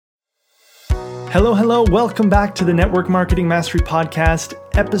Hello. Welcome back to the Network Marketing Mastery Podcast,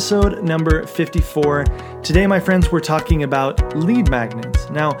 episode number 54. Today, my friends, we're talking about lead magnets.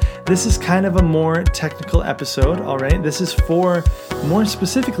 Now, this is kind of a more technical episode, all right? This is for, more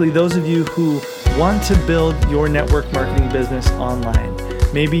specifically, those of you who want to build your network marketing business online.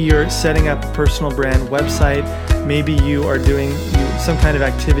 Maybe you're setting up a personal brand website. Maybe you are doing some kind of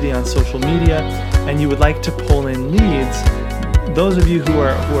activity on social media, and you would like to pull in leads. Those of you who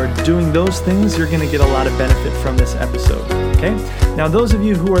are doing those things, you're going to get a lot of benefit from this episode, okay? Now, those of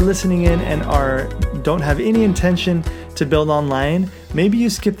you who are listening in and don't have any intention to build online, maybe you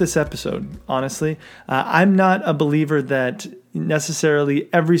skip this episode, honestly. I'm not a believer that necessarily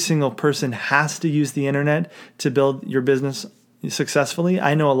every single person has to use the internet to build your business successfully.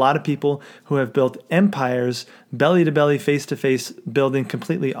 I know a lot of people who have built empires, belly to belly, face to face, building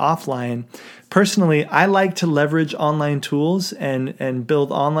completely offline. Personally, I like to leverage online tools and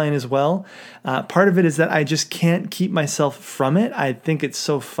build online as well. Part of it is that I just can't keep myself from it. I think it's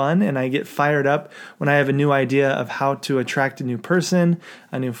so fun, and I get fired up when I have a new idea of how to attract a new person,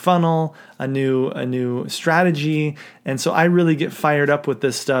 a new funnel, a new strategy. And so I really get fired up with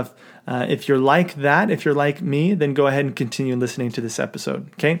this stuff. If you're like that, if you're like me, then go ahead and continue listening to this episode,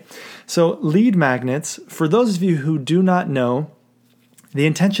 okay? So lead magnets, for those of you who do not know, the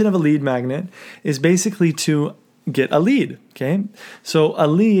intention of a lead magnet is basically to get a lead, okay? So a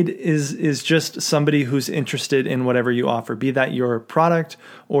lead is just somebody who's interested in whatever you offer, be that your product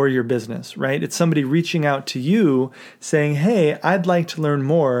or your business, right? It's somebody reaching out to you saying, hey, I'd like to learn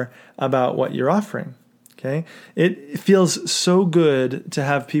more about what you're offering. Okay, it feels so good to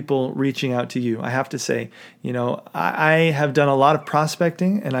have people reaching out to you. I have to say, I have done a lot of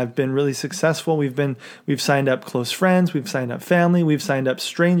prospecting and I've been really successful. We've signed up close friends, we've signed up family, we've signed up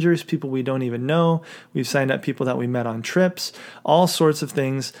strangers, people we don't even know. We've signed up people that we met on trips, all sorts of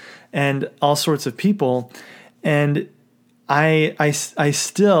things and all sorts of people. And I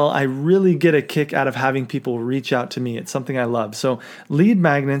really get a kick out of having people reach out to me. It's something I love. So lead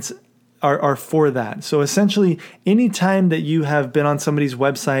magnets are for that. So essentially, anytime that you have been on somebody's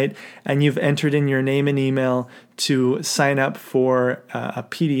website and you've entered in your name and email to sign up for a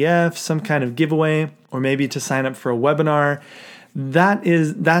PDF, some kind of giveaway, or maybe to sign up for a webinar,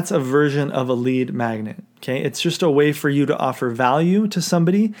 that's a version of a lead magnet. Okay, it's just a way for you to offer value to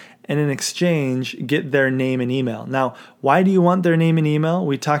somebody and in exchange get their name and email. Now, why do you want their name and email?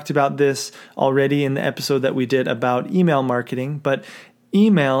 We talked about this already in the episode that we did about email marketing, but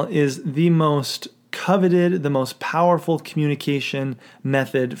email is the most coveted, the most powerful communication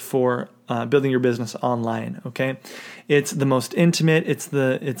method for building your business online, okay? It's the most intimate. It's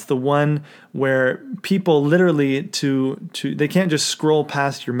the one where people literally they can't just scroll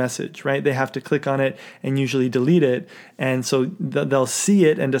past your message, right? They have to click on it and usually delete it. And so they'll see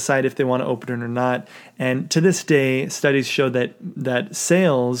it and decide if they want to open it or not. And to this day, studies show that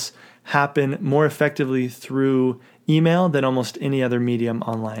sales happen more effectively through email than almost any other medium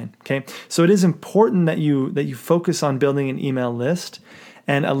online, okay? So it is important that you focus on building an email list,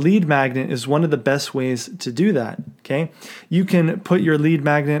 and a lead magnet is one of the best ways to do that, okay? You can put your lead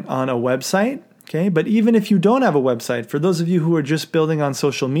magnet on a website, okay? But even if you don't have a website, for those of you who are just building on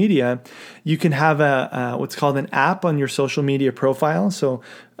social media, you can have what's called an app on your social media profile. So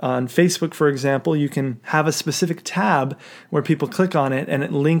on Facebook, for example, you can have a specific tab where people click on it and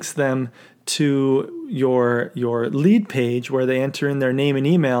it links them to your lead page where they enter in their name and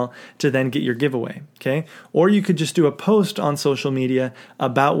email to then get your giveaway, okay? Or you could just do a post on social media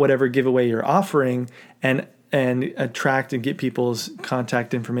about whatever giveaway you're offering and attract and get people's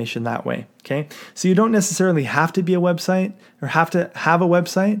contact information that way, okay? So you don't necessarily have to be a website or have to have a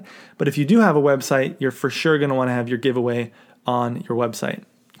website, but if you do have a website, you're for sure going to want to have your giveaway on your website.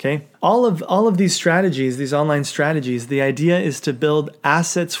 Okay. All of these strategies, these online strategies, the idea is to build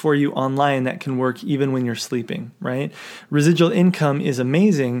assets for you online that can work even when you're sleeping, right? Residual income is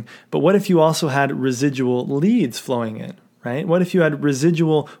amazing, but what if you also had residual leads flowing in, right? What if you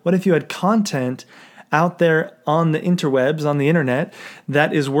had content out there on the interwebs, on the internet,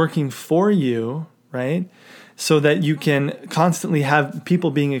 that is working for you, right? So that you can constantly have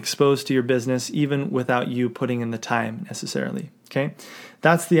people being exposed to your business even without you putting in the time necessarily, okay?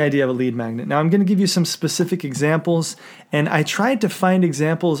 That's the idea of a lead magnet. Now, I'm going to give you some specific examples, and I tried to find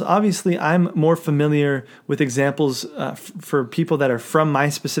examples. Obviously, I'm more familiar with examples for people that are from my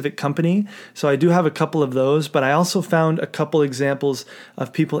specific company, so I do have a couple of those, but I also found a couple examples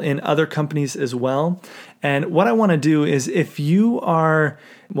of people in other companies as well. And what I want to do is if you are,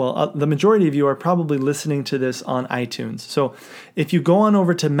 the majority of you are probably listening to this on iTunes. So if you go on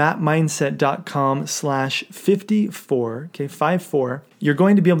over to mapmindset.com/54, okay, 54, you're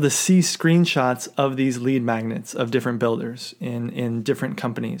going to be able to see screenshots of these lead magnets of different builders in different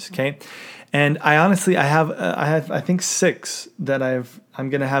companies. Okay. And I have I think 6 that I'm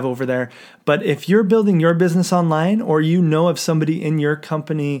going to have over there. But if you're building your business online, or you know of somebody in your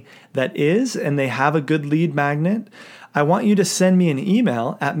company that is, and they have a good lead magnet, I want you to send me an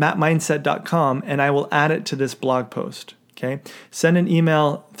email at mattmindset.com, and I will add it to this blog post. Okay. Send an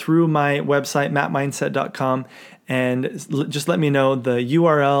email through my website, mattmindset.com, and just let me know the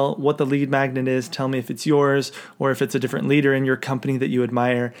URL, what the lead magnet is. Tell me if it's yours or if it's a different leader in your company that you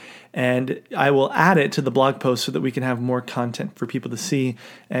admire. And I will add it to the blog post so that we can have more content for people to see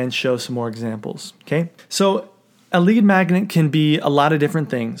and show some more examples. Okay. So a lead magnet can be a lot of different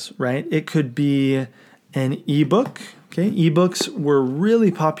things, right? It could be an ebook. Okay. Ebooks were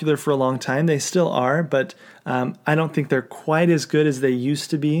really popular for a long time. They still are, but I don't think they're quite as good as they used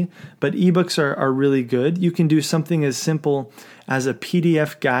to be, but ebooks are really good. You can do something as simple as a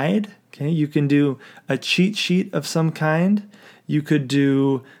PDF guide. Okay, you can do a cheat sheet of some kind. You could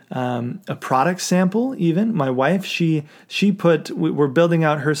do a product sample even. My wife, we're building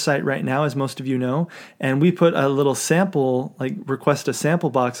out her site right now, as most of you know, and we put a little sample, like request a sample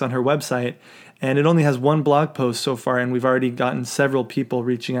box on her website, and it only has 1 blog post so far, and we've already gotten several people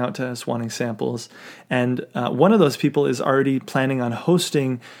reaching out to us wanting samples. And one of those people is already planning on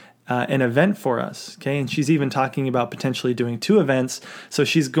hosting an event for us, okay? And she's even talking about potentially doing 2 events, so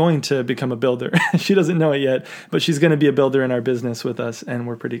she's going to become a builder. She doesn't know it yet, but she's going to be a builder in our business with us, and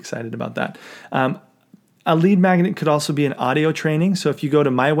we're pretty excited about that. A lead magnet could also be an audio training. So if you go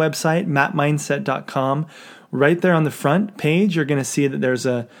to my website, mattmindset.com, right there on the front page, you're going to see that there's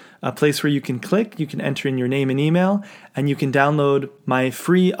a place where you can click, you can enter in your name and email, and you can download my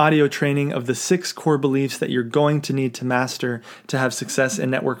free audio training of the 6 core beliefs that you're going to need to master to have success in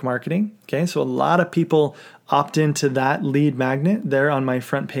network marketing. Okay, so a lot of people opt into that lead magnet there on my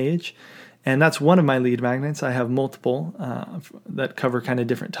front page. And that's one of my lead magnets. I have multiple that cover kind of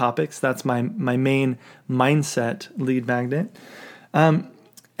different topics. That's my main mindset lead magnet. And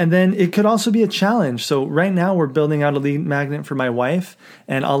then it could also be a challenge. So right now we're building out a lead magnet for my wife,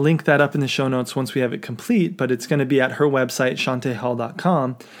 and I'll link that up in the show notes once we have it complete, but it's going to be at her website,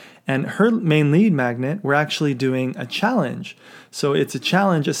 shantehall.com. And her main lead magnet, we're actually doing a challenge. So it's a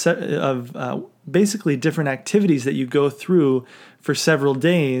challenge, a set of basically different activities that you go through for several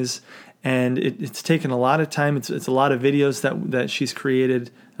days. And it's taken a lot of time. It's a lot of videos that she's created.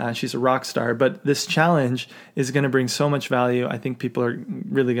 She's a rock star. But this challenge is going to bring so much value. I think people are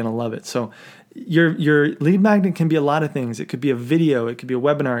really going to love it. So your lead magnet can be a lot of things. It could be a video. It could be a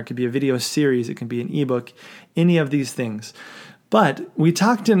webinar. It could be a video series. It can be an ebook. Any of these things. But we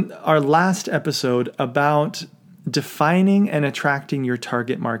talked in our last episode about defining and attracting your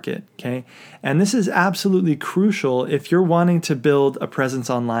target market, okay? And this is absolutely crucial if you're wanting to build a presence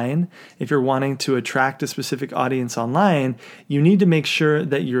online, if you're wanting to attract a specific audience online. You need to make sure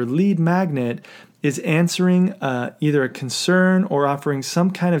that your lead magnet is answering either a concern or offering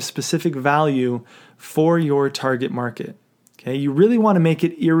some kind of specific value for your target market, okay? You really want to make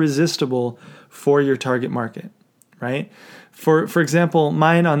it irresistible for your target market, right? For example,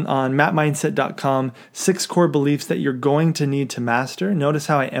 mine on mattmindset.com, 6 core beliefs that you're going to need to master. Notice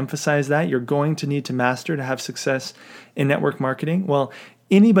how I emphasize that. You're going to need to master to have success in network marketing. Well,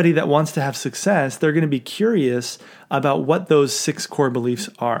 anybody that wants to have success, they're going to be curious about what those 6 core beliefs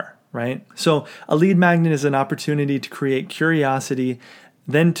are, right? So a lead magnet is an opportunity to create curiosity,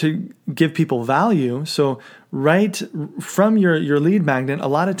 then to give people value. So right from your lead magnet, a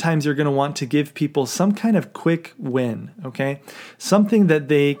lot of times you're going to want to give people some kind of quick win, okay? Something that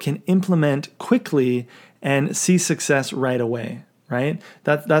they can implement quickly and see success right away, right?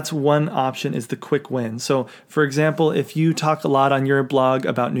 That's one option, is the quick win. So for example, if you talk a lot on your blog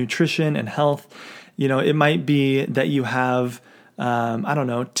about nutrition and health, it might be that you have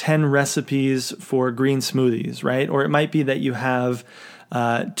 10 recipes for green smoothies, right? Or it might be that you have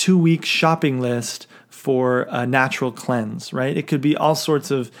 2-week shopping list for a natural cleanse, right? It could be all sorts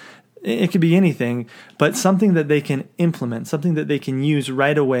of, it could be anything, but something that they can implement, something that they can use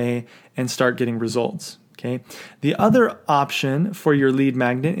right away and start getting results, okay? The other option for your lead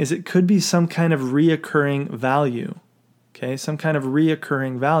magnet is it could be some kind of reoccurring value, okay? Some kind of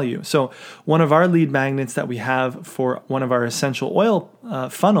reoccurring value. So one of our lead magnets that we have for one of our essential oil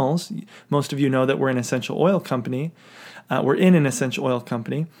funnels, most of you know that we're an essential oil company. We're in an essential oil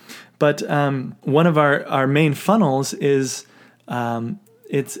company, but one of our main funnels is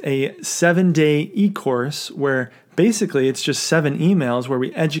it's a 7-day e-course where basically it's just 7 emails where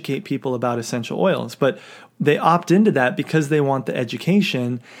we educate people about essential oils. But they opt into that because they want the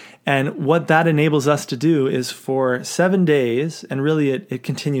education. And what that enables us to do is for 7 days, and really it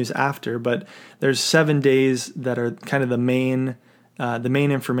continues after, but there's 7 days that are kind of the main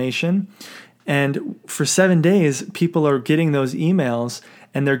information. And for 7 days, people are getting those emails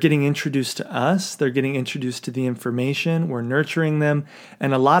and they're getting introduced to us. They're getting introduced to the information. We're nurturing them.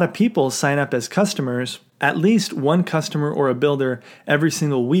 And a lot of people sign up as customers. At least one customer or a builder every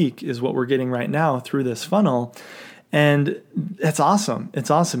single week is what we're getting right now through this funnel. And it's awesome. It's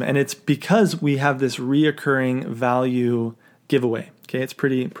awesome. And it's because we have this reoccurring value giveaway. Okay, it's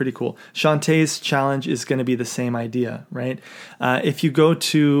pretty cool. Shantae's challenge is going to be the same idea, right? If you go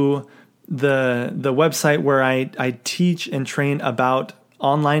to the website where I teach and train about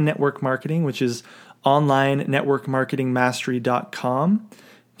online network marketing, which is onlinenetworkmarketingmastery.com.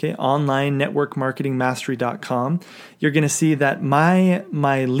 Okay, onlinenetworkmarketingmastery.com. You're going to see that my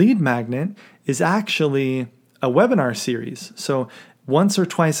lead magnet is actually a webinar series. So once or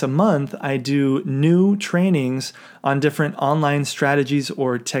twice a month, I do new trainings on different online strategies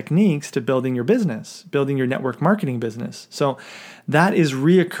or techniques to building your business, building your network marketing business. So that is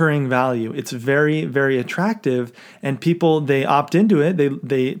reoccurring value. It's very, very attractive, and people, they opt into it.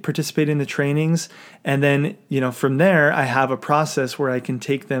 They participate in the trainings, and then from there, I have a process where I can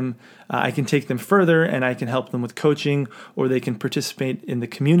take them further, and I can help them with coaching, or they can participate in the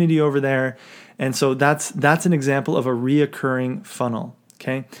community over there. And so that's an example of a reoccurring funnel.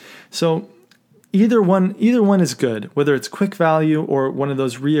 Okay, so either one is good, whether it's quick value or one of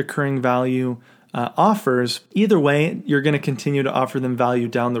those reoccurring value offers. Either way, you're going to continue to offer them value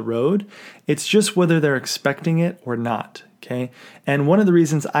down the road. It's just whether they're expecting it or not. Okay. And one of the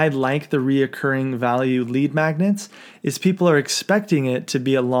reasons I like the reoccurring value lead magnets is people are expecting it to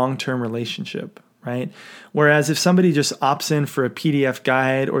be a long-term relationship, right? Whereas if somebody just opts in for a PDF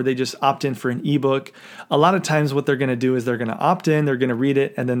guide or they just opt in for an ebook, a lot of times what they're going to do is they're going to opt in, they're going to read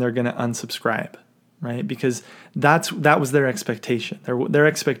it, and then they're going to unsubscribe, right? Because that was their expectation. Their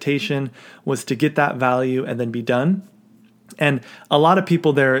expectation was to get that value and then be done. And a lot of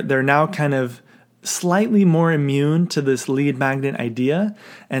people, they're now kind of slightly more immune to this lead magnet idea.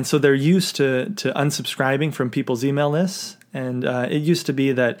 And so they're used to unsubscribing from people's email lists. And it used to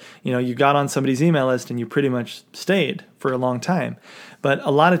be that, you got on somebody's email list and you pretty much stayed for a long time. But a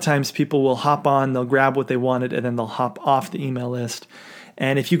lot of times people will hop on, they'll grab what they wanted, and then they'll hop off the email list.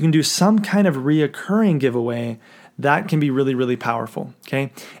 And if you can do some kind of reoccurring giveaway, that can be really, really powerful,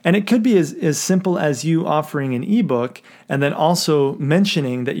 okay? And it could be as simple as you offering an ebook and then also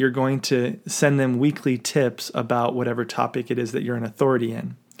mentioning that you're going to send them weekly tips about whatever topic it is that you're an authority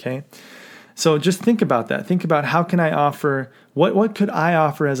in, okay? So just think about that. Think about how can I offer, what could I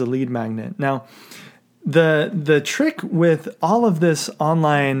offer as a lead magnet? Now, the trick with all of this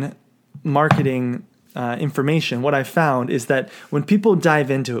online marketing information, what I found is that when people dive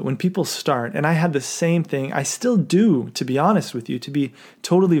into it, when people start, and I had the same thing, I still do, to be honest with you, to be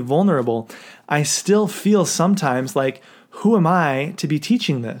totally vulnerable, I still feel sometimes like, who am I to be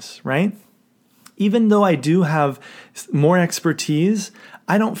teaching this, right? Even though I do have more expertise,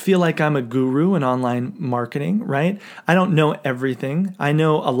 I don't feel like I'm a guru in online marketing, right? I don't know everything. I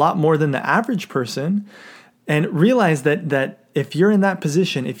know a lot more than the average person, and realize that if you're in that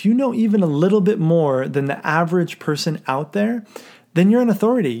position, if you know even a little bit more than the average person out there, then you're an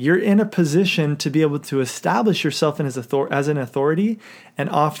authority. You're in a position to be able to establish yourself as an authority and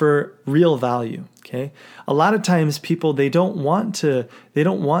offer real value. Okay. A lot of times people, they don't want to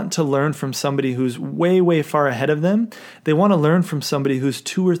learn from somebody who's way, way far ahead of them. They want to learn from somebody who's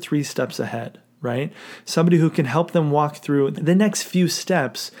 2 or 3 steps ahead, right? Somebody who can help them walk through the next few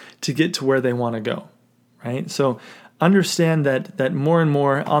steps to get to where they want to go, right? So understand that more and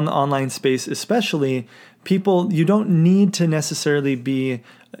more on the online space, especially, people, you don't need to necessarily be,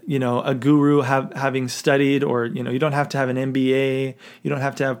 a guru having studied, or, you don't have to have an MBA. You don't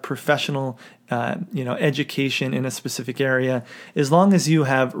have to have professional, education in a specific area. As long as you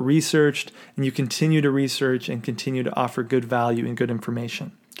have researched and you continue to research and continue to offer good value and good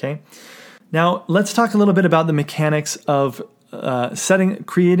information. Okay. Now let's talk a little bit about the mechanics of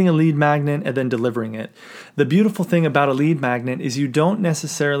creating a lead magnet and then delivering it. The beautiful thing about a lead magnet is you don't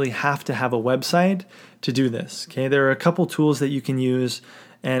necessarily have to have a website to do this. Okay, there are a couple tools that you can use,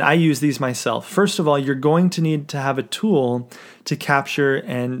 and I use these myself. First of all, you're going to need to have a tool to capture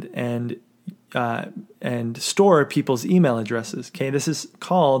and store people's email addresses. Okay, this is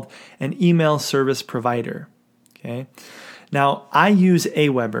called an email service provider. Okay. Now, I use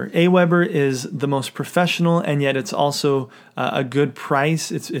Aweber. Aweber is the most professional, and yet it's also a good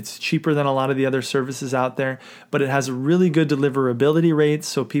price. It's cheaper than a lot of the other services out there, but it has really good deliverability rates,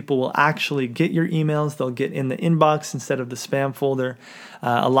 so people will actually get your emails. They'll get in the inbox instead of the spam folder.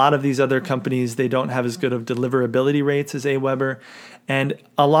 A lot of these other companies, they don't have as good of deliverability rates as Aweber. And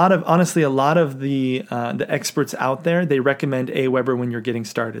a lot of the experts out there, they recommend Aweber when you're getting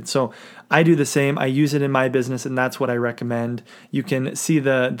started. So I do the same. I use it in my business, and that's what I recommend. You can see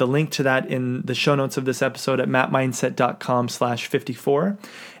the link to that in the show notes of this episode at mattmindset.com/54.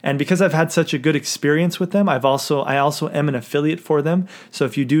 And because I've had such a good experience with them, I also am an affiliate for them. So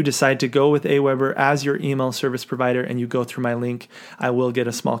if you do decide to go with Aweber as your email service provider and you go through my link, I will get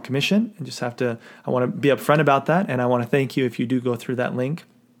a small commission. I want to be upfront about that, and I want to thank you if you do go through that link.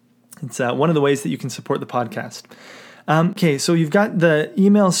 It's one of the ways that you can support the podcast. Okay, so you've got the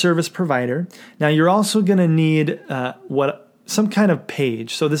email service provider. Now you're also going to need some kind of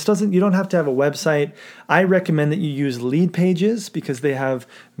page. So you don't have to have a website. I recommend that you use Leadpages because they have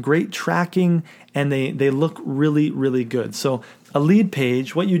great tracking and they look really, really good. So a lead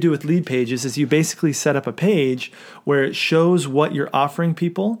page, what you do with Leadpages is you basically set up a page where it shows what you're offering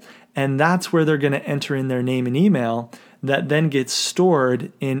people, and that's where they're going to enter in their name and email that then gets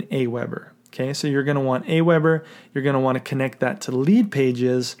stored in Aweber. Okay, so you're going to want Aweber. You're going to want to connect that to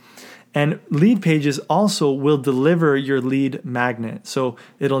Leadpages. And Leadpages also will deliver your lead magnet. So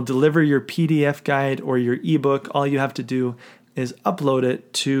it'll deliver your PDF guide or your ebook. All you have to do is upload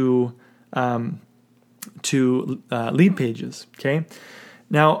it to Leadpages. Okay.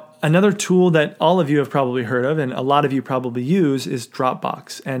 Now, another tool that all of you have probably heard of, and a lot of you probably use, is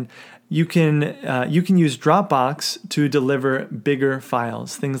Dropbox. And you can use Dropbox to deliver bigger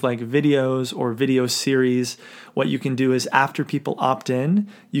files, things like videos or video series. What you can do is after people opt in,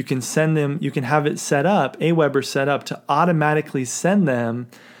 you can have it set up, Aweber set up to automatically send them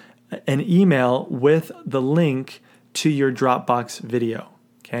an email with the link to your Dropbox video.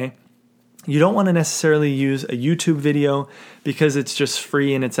 Okay. You don't want to necessarily use a YouTube video because it's just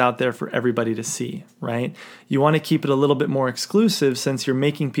free and it's out there for everybody to see, right? You want to keep it a little bit more exclusive since you're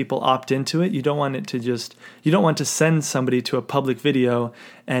making people opt into it. You don't want to send somebody to a public video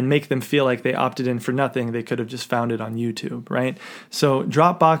and make them feel like they opted in for nothing. They could have just found it on YouTube, right? So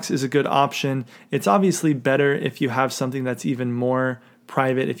Dropbox is a good option. It's obviously better if you have something that's even more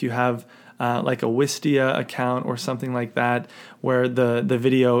private, if you have like a Wistia account or something like that, where the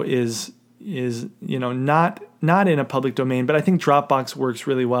video is not in a public domain, but I think Dropbox works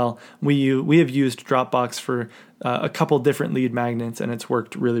really well. We have used Dropbox for a couple different lead magnets, and it's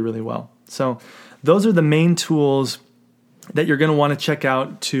worked really, really well. So those are the main tools that you're going to want to check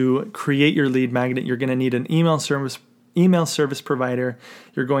out to create your lead magnet. You're going to need an email service provider.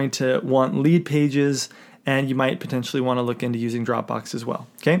 You're going to want Leadpages, and you might potentially want to look into using Dropbox as well.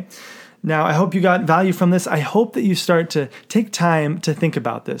 Okay. Now, I hope you got value from this. I hope that you start to take time to think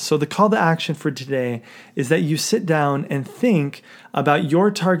about this. So the call to action for today is that you sit down and think about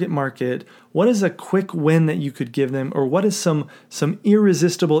your target market. What is a quick win that you could give them, or what is some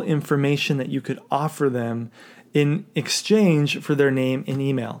irresistible information that you could offer them in exchange for their name and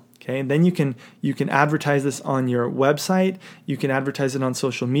email? Okay, and then you can advertise this on your website. You can advertise it on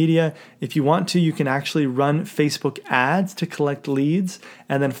social media. If you want to, you can actually run Facebook ads to collect leads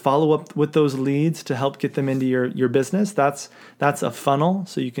and then follow up with those leads to help get them into your business. That's a funnel.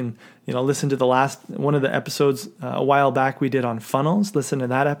 So you can listen to the last one of the episodes a while back we did on funnels. Listen to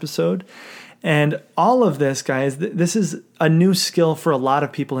that episode. And all of this, guys, this is a new skill for a lot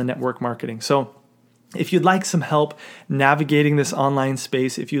of people in network marketing. So if you'd like some help navigating this online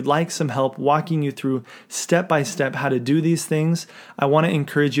space, if you'd like some help walking you through step-by-step how to do these things, I want to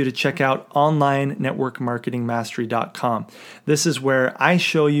encourage you to check out onlinenetworkmarketingmastery.com. This is where I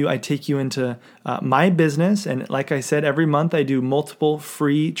take you into my business. And like I said, every month I do multiple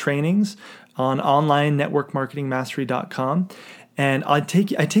free trainings on onlinenetworkmarketingmastery.com. And I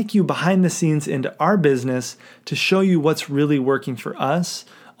take you behind the scenes into our business to show you what's really working for us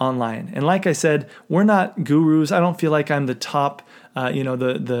online. And like I said, we're not gurus. I don't feel like I'm the top,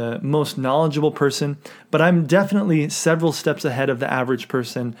 the most knowledgeable person, but I'm definitely several steps ahead of the average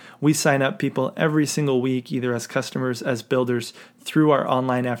person. We sign up people every single week, either as customers, as builders, through our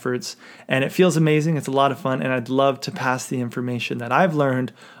online efforts. And it feels amazing. It's a lot of fun. And I'd love to pass the information that I've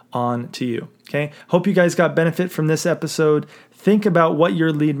learned on to you. Okay. Hope you guys got benefit from this episode. Think about what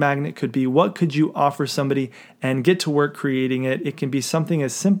your lead magnet could be. What could you offer somebody, and get to work creating it. It can be something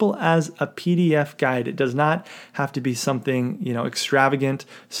as simple as a PDF guide. It does not have to be something, extravagant.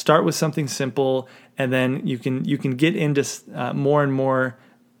 Start with something simple, and then you can get into more and more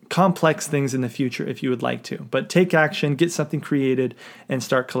complex things in the future if you would like to. But take action, get something created, and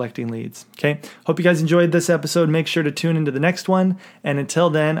start collecting leads. Okay? Hope you guys enjoyed this episode. Make sure to tune into the next one. And until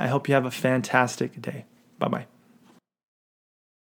then, I hope you have a fantastic day. Bye-bye.